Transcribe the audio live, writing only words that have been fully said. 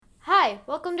Hi,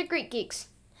 welcome to Greek Geeks.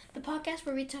 The podcast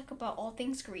where we talk about all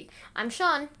things Greek. I'm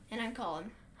Sean. And I'm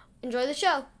Colin. Enjoy the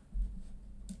show.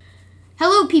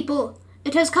 Hello, people.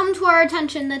 It has come to our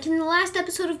attention that in the last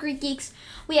episode of Greek Geeks,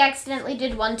 We accidentally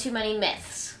did one too many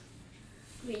myths.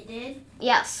 we did.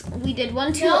 Yes, we did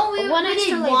one We extra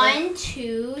did labor. 1,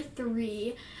 2,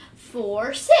 3,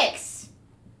 4, 6.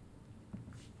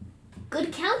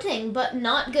 Good counting, but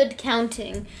not good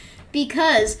counting.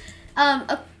 Because,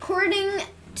 according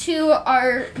to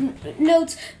our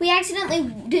notes, we accidentally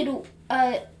did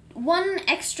one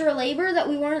extra labor that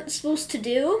we weren't supposed to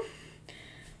do.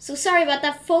 So sorry about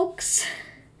that, folks.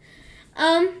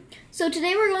 So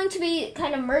today we're going to be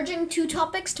kind of merging two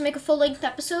topics to make a full-length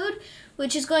episode,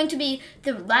 which is going to be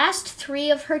the last three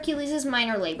of Hercules'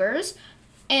 minor labors,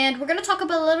 and we're going to talk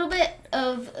about a little bit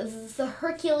of the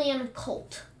Herculean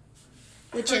cult,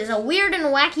 which is a weird and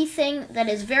wacky thing that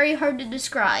is very hard to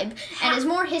describe, and is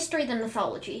more history than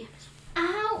mythology.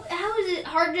 How is it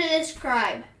hard to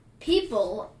describe?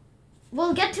 People.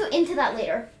 We'll get into that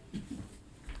later.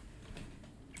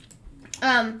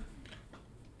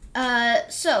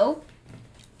 So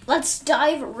let's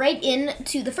dive right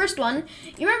into the first one.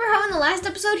 You remember how in the last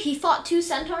episode he fought two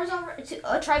centaurs,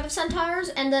 a tribe of centaurs,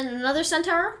 and then another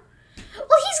centaur?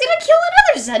 Well, he's gonna kill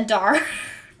another centaur.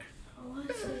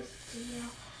 What's this deal?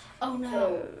 Oh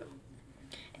no.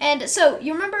 And so,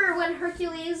 you remember when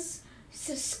Hercules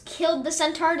killed the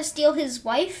centaur to steal his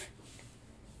wife?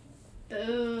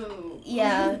 Boo.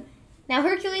 Yeah. Now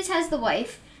Hercules has the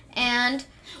wife, and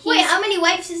Wait, how many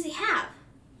wives does he have?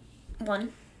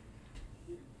 one.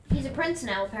 He's a prince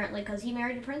now, apparently, because he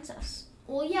married a princess.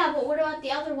 Well, yeah, but what about the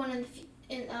other one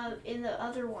in the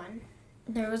other one?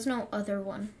 There was no other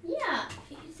one. Yeah,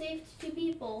 he saved 2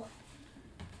 people.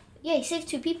 Yeah, he saved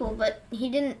 2 people, but he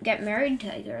didn't get married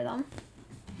to either of them.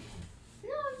 No,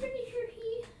 I'm pretty sure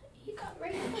he got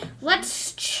married.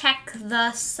 Let's check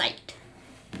the site.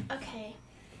 Okay.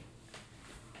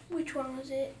 Which one was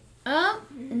it?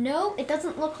 No, it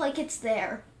doesn't look like it's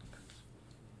there.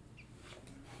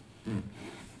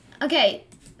 Okay,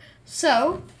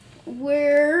 so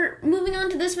we're moving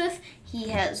on to this myth. He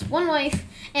has one wife,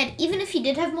 and even if he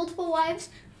did have multiple wives,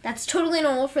 that's totally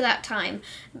normal for that time.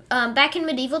 Back in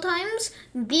medieval times,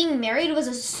 being married was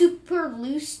a super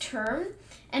loose term,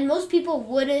 and most people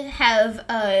would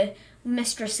have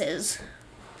mistresses.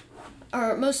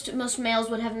 Or most males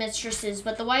would have mistresses,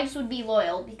 but the wives would be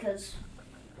loyal because,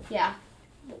 yeah.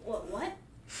 What?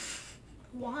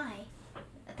 Why?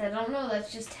 I don't know,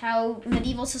 that's just how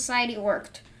medieval society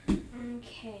worked.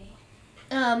 Okay.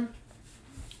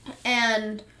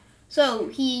 And so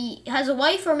he has a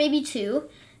wife or maybe 2,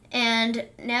 and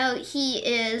now he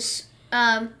is,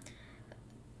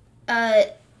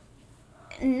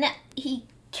 he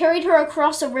carried her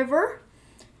across a river,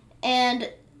 and,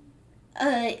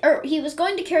 or he was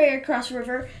going to carry her across a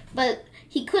river, but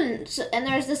he couldn't, so, and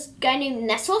there's this guy named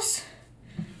Nessos,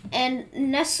 and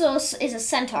Nessos is a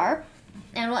centaur,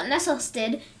 and what Nessos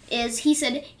did is he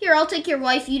said, "Here, I'll take your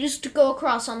wife. You just go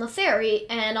across on the ferry,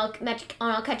 and I'll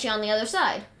catch you on the other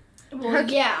side."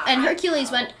 Well, yeah. And Hercules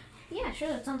went, "Yeah, sure,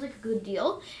 that sounds like a good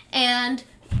deal." And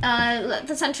let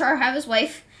the centaur have his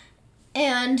wife.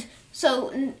 And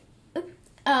so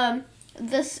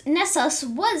this Nessus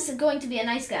was going to be a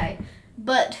nice guy,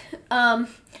 but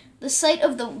the sight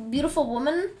of the beautiful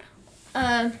woman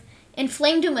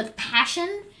inflamed him with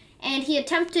passion, and he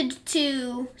attempted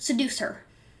to seduce her.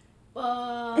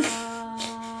 I'm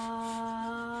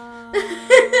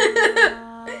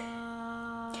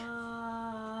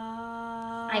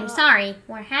sorry,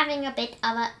 we're having a bit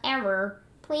of an error.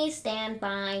 Please stand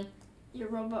by. Your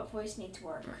robot voice needs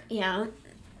work. Yeah.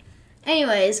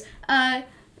 Anyways, the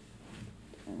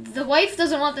wife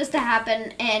doesn't want this to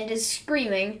happen and is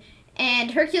screaming.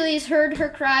 And Hercules heard her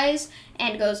cries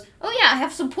and goes, "Oh yeah, I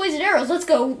have some poisoned arrows, let's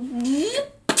go."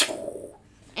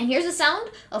 And here's the sound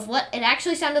of what it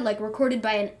actually sounded like recorded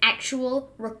by an actual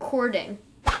recording.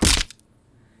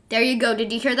 There you go.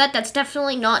 Did you hear that? That's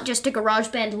definitely not just a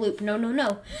GarageBand loop. No, no,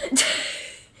 no.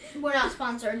 We're not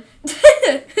sponsored.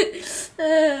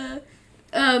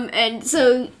 And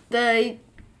so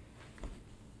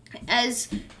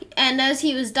as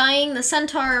he was dying, the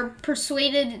centaur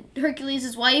persuaded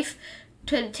Hercules' wife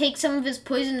to take some of his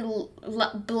poisoned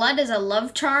blood as a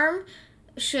love charm,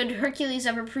 should Hercules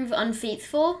ever prove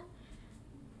unfaithful.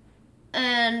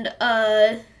 And,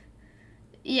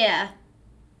 yeah.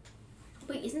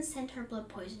 Wait, isn't centaur blood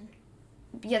poison?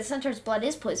 Yeah, the centaur's blood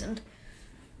is poisoned.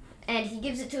 And he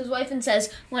gives it to his wife and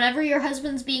says, "Whenever your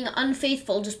husband's being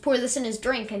unfaithful, just pour this in his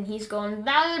drink." And he's going,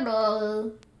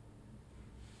 "Valuable."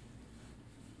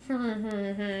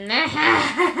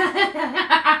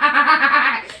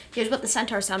 Here's what the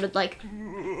centaur sounded like.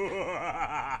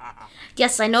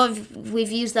 Yes, I know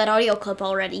we've used that audio clip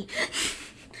already.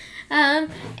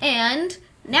 And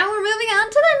now we're moving on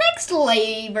to the next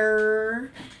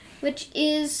labor, which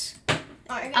is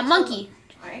a monkey.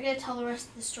 Are you going to tell the rest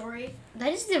of the story?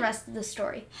 That is the rest of the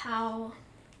story. How?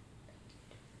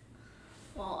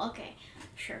 Well, okay.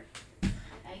 Sure.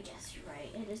 I guess you're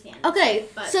right. It is the end. Okay,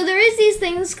 But- so there is these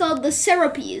things called the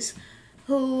Serapes,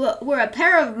 who were a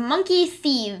pair of monkey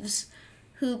thieves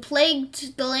who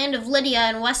plagued the land of Lydia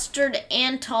and western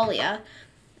Anatolia.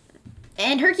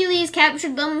 And Hercules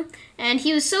captured them, and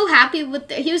he was so he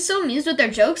was so amused with their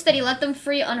jokes that he let them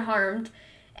free unharmed.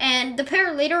 And the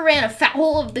pair later ran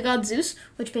afoul of the god Zeus,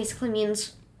 which basically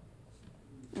means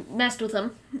messed with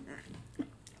him.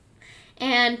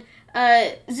 And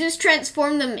Zeus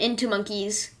transformed them into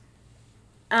monkeys.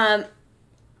 And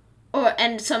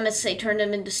some might say turned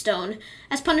them into stone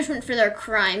as punishment for their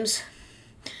crimes.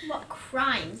 What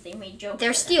crimes? They made jokes.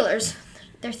 They're stealers.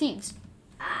 They're thieves.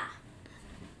 Ah.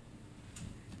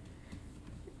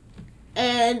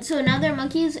 And so now they're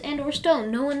monkeys and or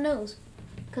stone. No one knows.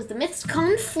 Because the myths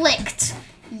conflict.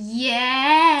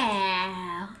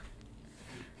 Yeah.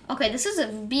 Okay, this is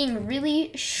being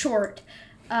really short.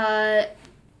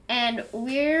 And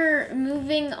we're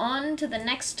moving on to the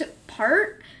next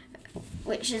part,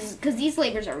 which is, because these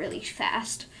labors are really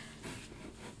fast.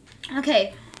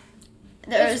 Okay.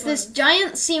 There's this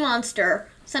giant sea monster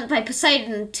sent by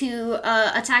Poseidon to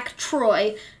attack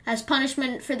Troy as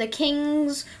punishment for the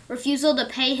king's refusal to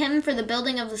pay him for the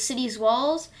building of the city's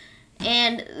walls.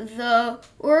 And the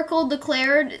oracle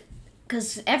declared,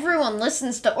 because everyone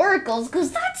listens to oracles,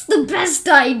 because that's the best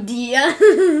idea.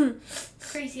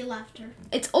 Crazy laughter.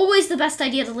 It's always the best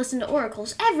idea to listen to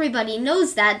oracles. Everybody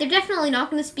knows that. They're definitely not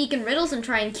going to speak in riddles and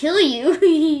try and kill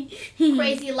you.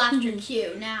 Crazy laughter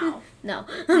cue now. No,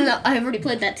 I've already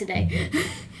played that today.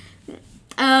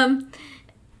 And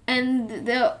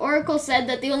the oracle said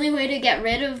that the only way to get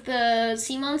rid of the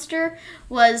sea monster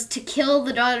was to kill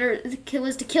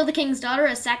the king's daughter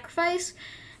as sacrifice.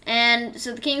 And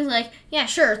so the king's like, yeah,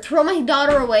 sure, throw my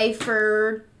daughter away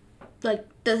for like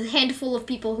the handful of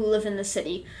people who live in the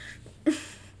city.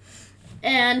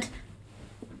 And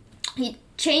he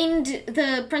chained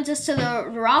the princess to the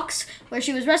rocks, where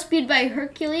she was rescued by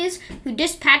Hercules, who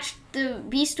dispatched the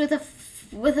beast with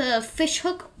a fish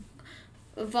hook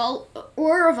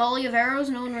or a volley of arrows.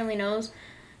 No one really knows.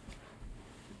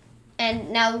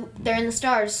 And now they're in the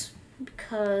stars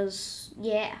because,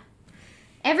 yeah.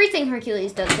 Everything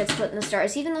Hercules does gets put in the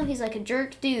stars. Even though he's like a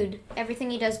jerk dude,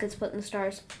 everything he does gets put in the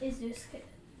stars. Is Zeus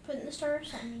put in the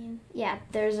stars? I mean... Yeah,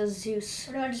 there's a Zeus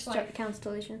What about his wife?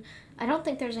 constellation. I don't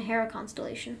think there's a Hera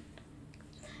constellation.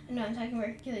 No, I'm talking about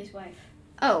Hercules' wife.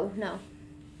 Oh, no.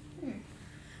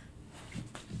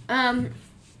 And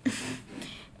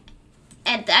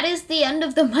that is the end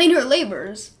of the minor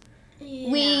labors.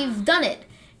 Yeah. We've done it.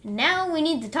 Now we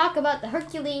need to talk about the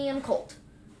Herculean cult.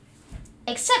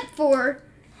 Except for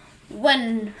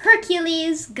when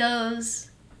Hercules goes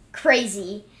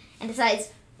crazy and decides,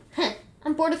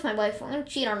 I'm bored with my wife, I'm going to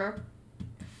cheat on her.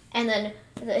 And then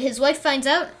his wife finds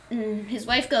out, and his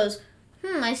wife goes,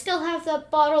 I still have that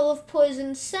bottle of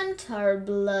poison centaur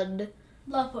blood.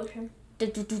 Love potion.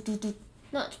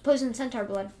 No, it's poison centaur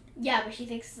blood. Yeah, but she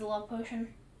thinks it's a love potion.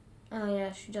 Oh,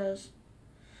 yeah, she does.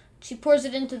 She pours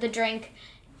it into the drink,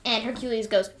 and Hercules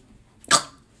goes,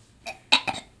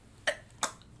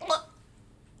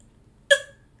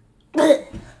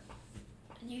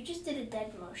 You just did a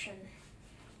dead motion.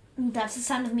 That's the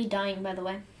sound of me dying, by the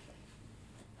way.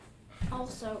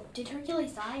 Also, did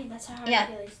Hercules die? That's how Yeah.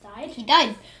 Hercules died? He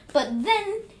died, but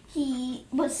then he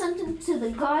was sent into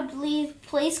the godly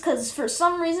place because for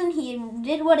some reason he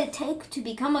did what it takes to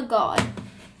become a god.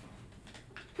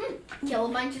 Kill a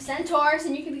bunch of centaurs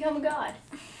and you can become a god.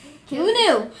 Who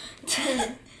knew?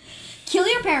 Kill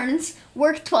your parents,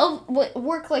 work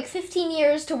like 15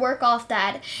 years to work off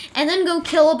that, and then go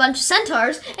kill a bunch of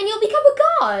centaurs, and you'll become a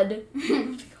god.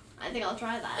 I think I'll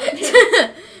try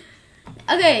that.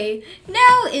 Okay,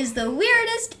 now is the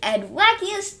weirdest and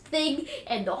wackiest thing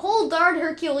in the whole darn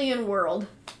Herculean world.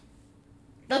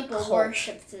 The People cult.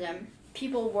 worshipped them.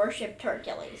 People worshipped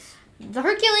Hercules. The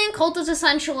Herculean cult is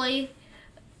essentially,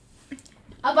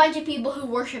 A bunch of people who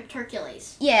worshipped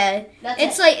Hercules. yeah, That's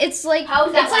it's it. like How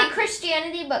is that it's like wacky?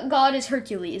 Christianity, but God is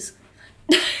Hercules.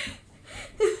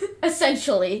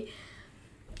 Essentially.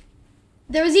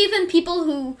 There was even people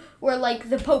who were like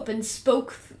the Pope and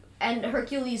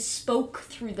Hercules spoke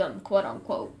through them, quote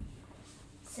unquote.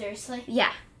 Seriously?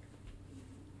 Yeah.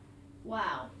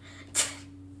 Wow.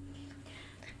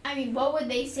 I mean, what would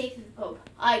they say to the Pope?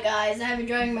 Hi guys, I'm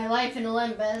enjoying my life in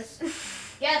Olympus.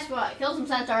 Guess what? Kill some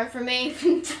centaurs for me.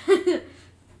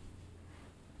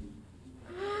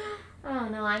 Oh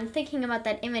no, I'm thinking about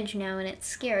that image now and it's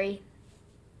scary.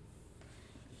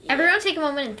 Yeah. Everyone take a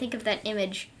moment and think of that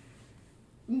image.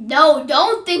 No,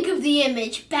 don't think of the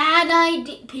image. Bad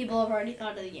idea. People have already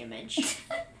thought of the image.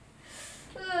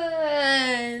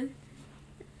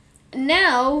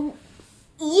 Now,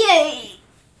 yay!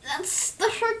 That's the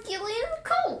Herculean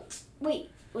cult.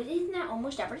 Wait, isn't that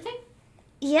almost everything?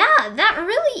 Yeah, that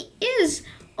really is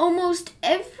almost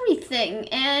everything.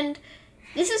 And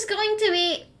this is going to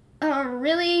be a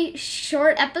really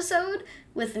short episode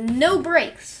with no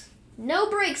breaks. No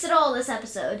breaks at all this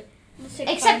episode.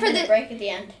 Except for the break at the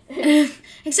end.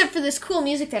 Except for this cool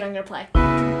music that I'm going to play.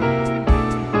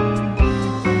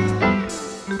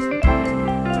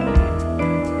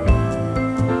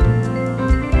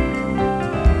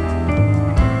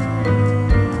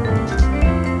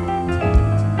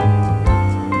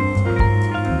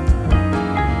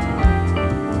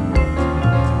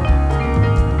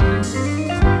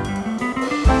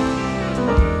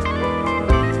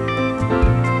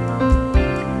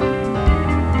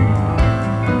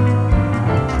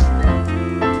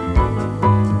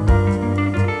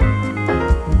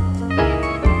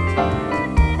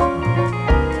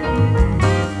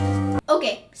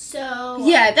 Okay, so...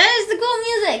 Yeah, that is the cool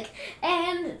music.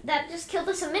 And that just killed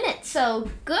us a minute, so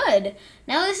good.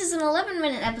 Now this is an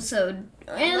 11-minute episode.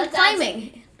 And Let's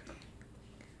climbing.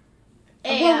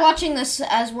 We're watching this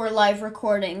as we're live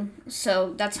recording,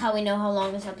 so that's how we know how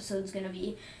long this episode's going to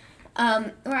be.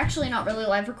 We're actually not really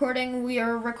live recording. We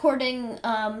are recording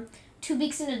 2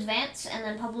 weeks in advance and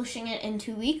then publishing it in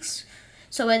 2 weeks.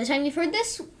 So by the time you've heard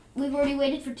this, we've already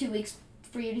waited for 2 weeks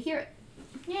for you to hear it.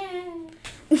 Yay.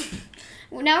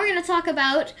 Now we're going to talk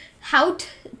about how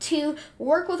to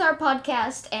work with our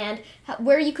podcast and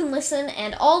where you can listen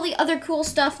and all the other cool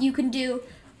stuff you can do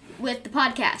with the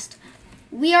podcast.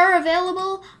 We are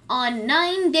available on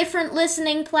 9 different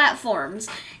listening platforms,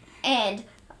 and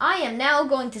I am now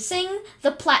going to sing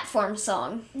the platform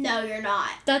song. No, you're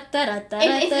not. If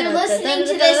you're listening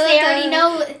to this, they already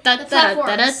know the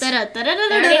platforms. They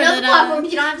already know the platforms.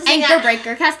 You don't have to sing Anchor that.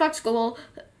 Breaker, Castbox,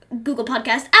 Google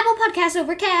Podcast, Apple Podcast,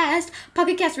 Overcast,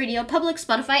 Pocket Cast Radio, Public,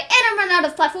 Spotify, and I'm run out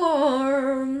of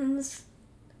platforms.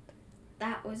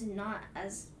 That was not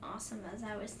as awesome as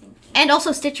I was thinking. And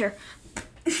also Stitcher.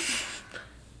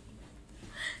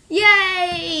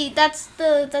 Yay! That's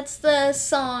the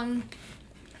song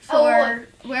for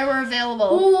where we're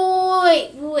available.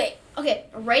 Wait. Okay,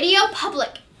 Radio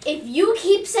Public. If you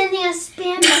keep sending us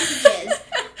spam messages,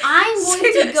 I'm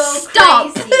going to go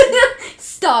Stop. crazy.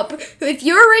 Stop. If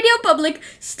you're Radio Public,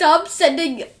 stop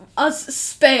sending us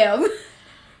spam.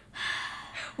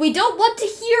 We don't want to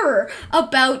hear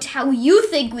about how you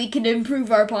think we can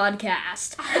improve our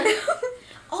podcast.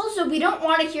 Also, we don't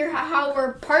want to hear how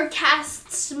we're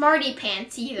podcast smarty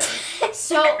pants either.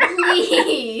 So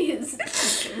please.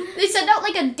 They send out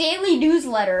like a daily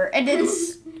newsletter, and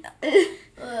it's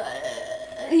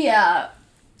yeah.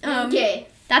 Okay.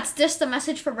 That's just the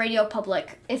message for Radio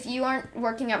Public. If you aren't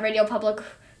working at Radio Public,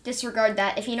 disregard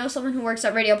that. If you know someone who works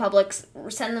at Radio Public,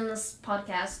 send them this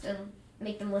podcast and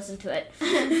make them listen to it.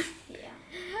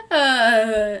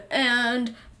 Yeah.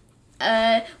 And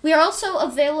we are also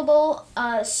available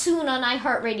soon on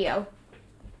iHeartRadio,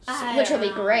 which will be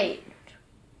great.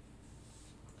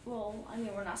 Well, I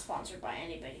mean, we're not sponsored by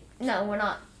anybody. No, we're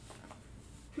not.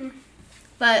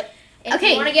 But If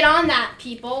you want to get on that,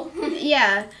 people.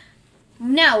 yeah.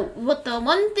 Now, the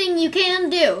one thing you can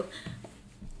do,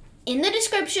 in the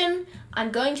description,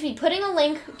 I'm going to be putting a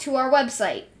link to our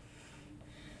website.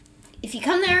 If you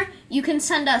come there, you can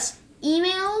send us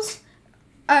emails,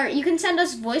 or you can send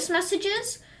us voice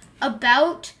messages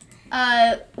about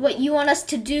what you want us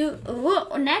to do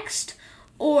next,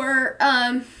 or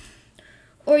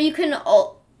you can,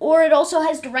 or it also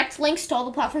has direct links to all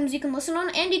the platforms you can listen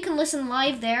on, and you can listen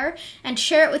live there and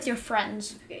share it with your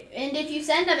friends. Okay. And if you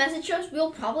send a message to us, we'll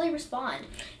probably respond.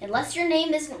 Unless your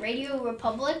name isn't Radio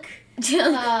Republic. We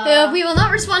will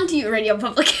not respond to you, Radio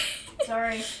Public.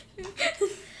 Sorry.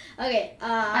 Okay.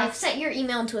 I've set your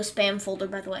email into a spam folder,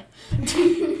 by the way.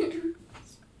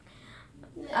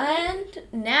 And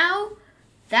now,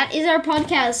 that is our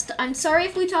podcast. I'm sorry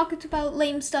if we talked about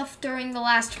lame stuff during the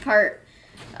last part.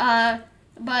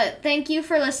 But thank you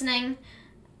for listening.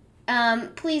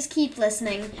 Please keep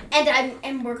listening.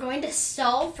 And we're going to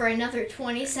stall for another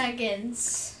 20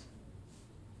 seconds.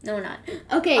 No, we're not.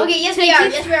 Okay. Okay, yes we are.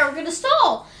 Yes we are. We're going to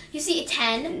stall. You see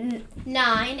 10,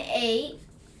 9, 8,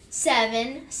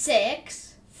 7,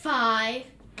 6, 5,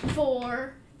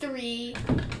 4, 3,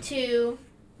 2,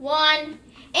 1,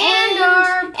 and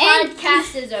our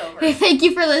podcast is over. Thank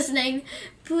you for listening.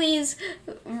 Please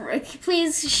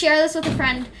share this with a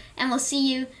friend, and we'll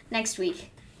see you next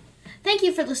week. Thank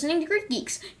you for listening to Greek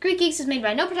Geeks. Greek Geeks is made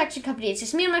by No Protection Company. It's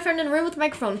just me and my friend in a room with a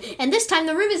microphone, and this time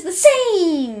the room is the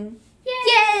same.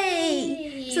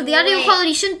 Yay! So the audio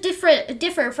quality shouldn't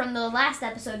differ from the last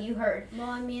episode you heard. Well,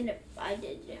 I mean, I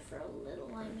did differ a little.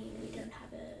 I mean, we didn't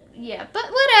have a... Yeah, but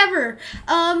whatever.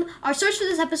 Our source for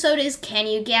this episode is, can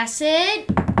you guess it?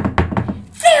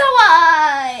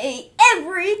 TOI!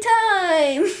 Every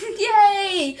time!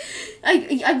 Yay!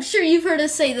 I'm sure you've heard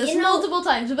us say this multiple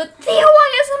times, but TOI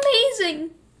is amazing!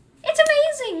 It's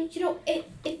amazing! You know,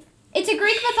 It's a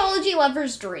Greek mythology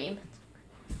lover's dream.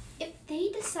 if they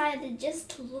decided just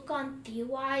to look on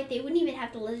TOI, they wouldn't even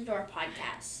have to listen to our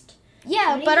podcast.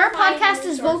 Yeah, We but need to our find podcast new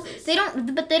is sources. they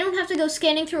don't have to go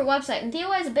scanning through a website, and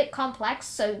TOI is a bit complex,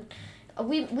 so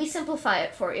we simplify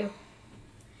it for you.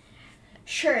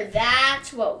 Sure,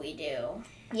 that's what we do.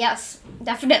 Yes,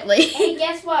 definitely. And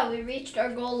guess what? We reached our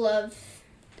goal of...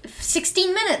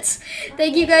 16 minutes.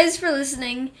 Thank you guys for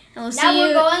listening, and we'll see Now we're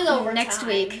you going overtime. next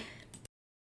week.